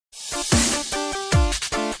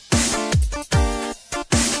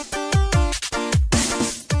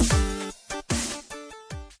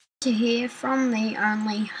Hunter here from the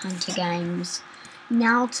Only Hunter Games.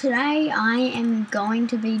 Now today I am going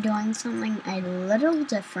to be doing something a little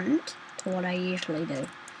different to what I usually do.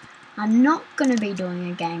 I'm not going to be doing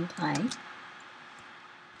a gameplay.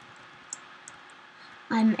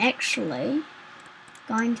 I'm actually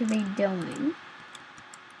going to be doing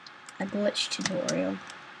a glitch tutorial.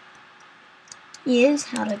 Here's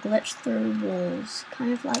how to glitch through walls,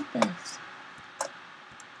 kind of like this.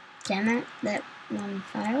 Damn it, that one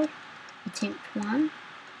failed. Attempt 1.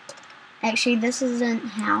 Actually, this isn't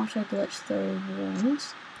how to glitch through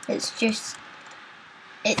walls. It's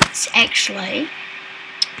actually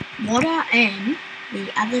what are in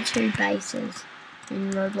the other two bases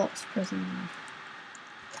in ROBLOX Prison.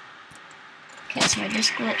 Okay, so I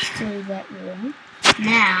just glitched through that wall.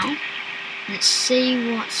 Now, let's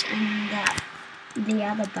see what's in the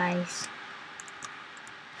other base.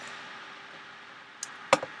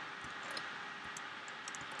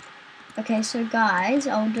 Okay, so guys,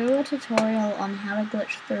 I'll do a tutorial on how to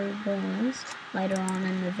glitch through walls later on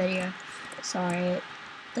in the video. Sorry, it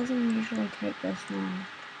doesn't usually take this long.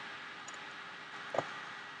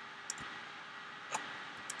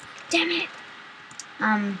 Damn it!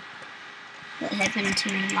 That happened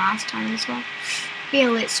to me last time as well.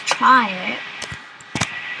 Here, let's try it.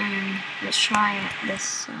 Let's try it this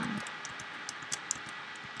side.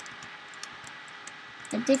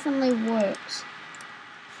 It definitely works.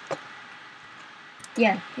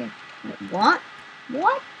 Yeah. Wait, what?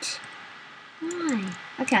 What? Why?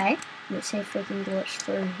 Okay, let's see if we can glitch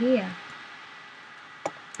through here.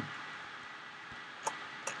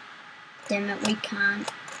 Damn it, we can't.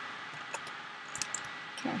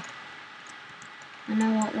 Okay. I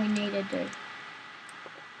know what we need to do.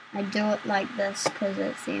 I do it like this because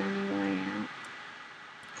it's the only way out.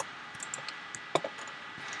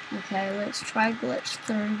 Okay, let's try glitch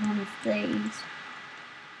through one of these.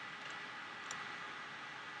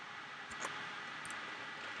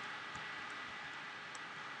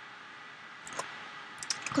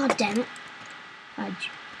 God damn it. Fudge.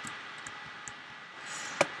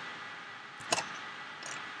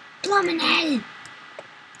 Bloomin' hell!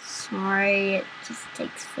 Sorry, it just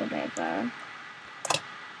takes forever.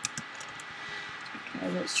 Okay,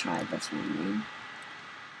 let's try this one then.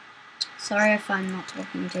 Sorry if I'm not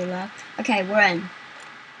talking too loud. Okay, we're in.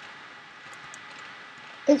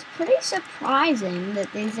 It's pretty surprising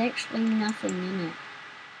that there's actually nothing in it.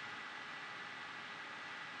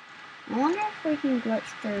 I wonder if we can glitch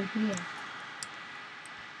through here.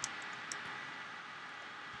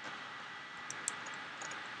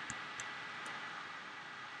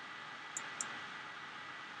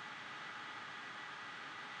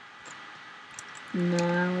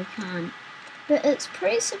 No, we can't. But it's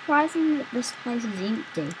pretty surprising that this place is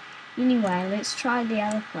empty. Anyway, let's try the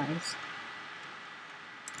other place.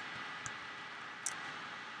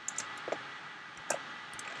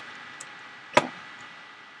 Okay.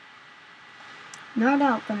 No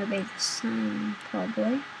doubt gonna be the same,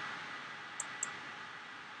 probably.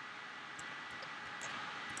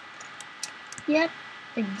 Yep,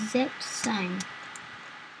 exact same.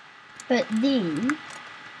 But then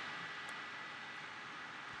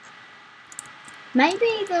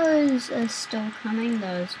maybe those are still coming,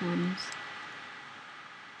 those ones.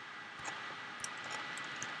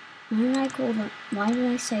 Why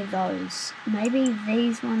did I say those? Maybe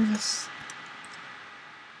these ones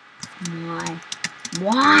are...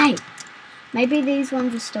 Why? Maybe these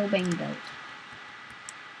ones are still being built.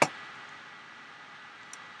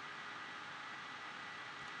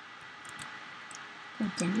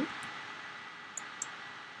 God damn it.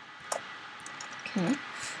 Okay.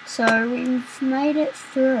 So we've made it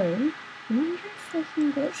through. I wonder if we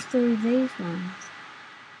can glitch through these ones.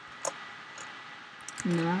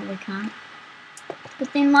 No, we can't.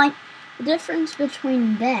 But then, like, the difference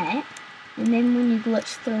between that and then when you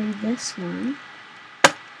glitch through this one.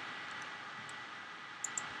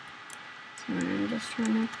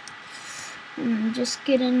 Sorry, I'm just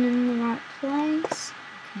getting in the right place.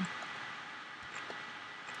 Okay.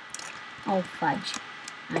 Oh, fudge.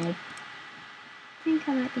 I think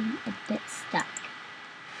I might be a bit stuck.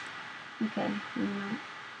 Okay, I'm not.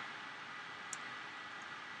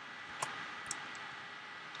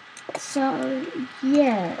 So,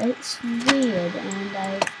 yeah, it's weird and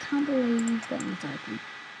I can't believe that it's open.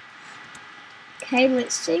 Okay,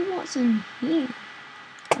 let's see what's in here.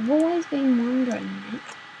 I've always been wondering that.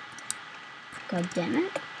 God damn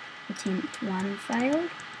it. Attempt 1 failed.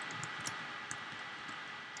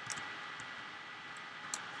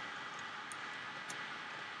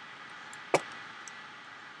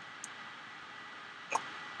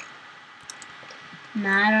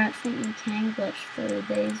 Nah, I don't think you can glitch through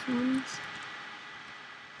these ones.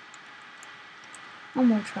 One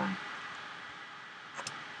more try.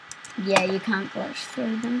 Yeah, you can't glitch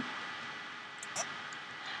through them.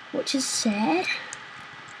 Which is sad.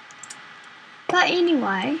 But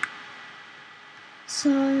anyway,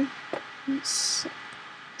 so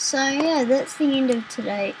yeah, that's the end of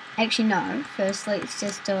today. Actually, no. First, let's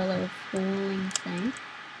just do a little falling thing.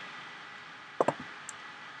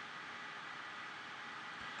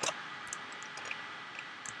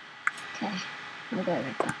 Okay, I'll go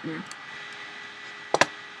back up now.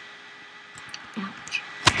 Ouch.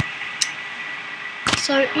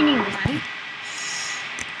 So anyway,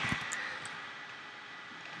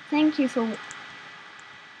 thank you for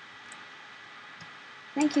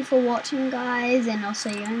watching, guys, and I'll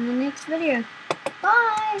see you in the next video.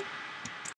 Bye!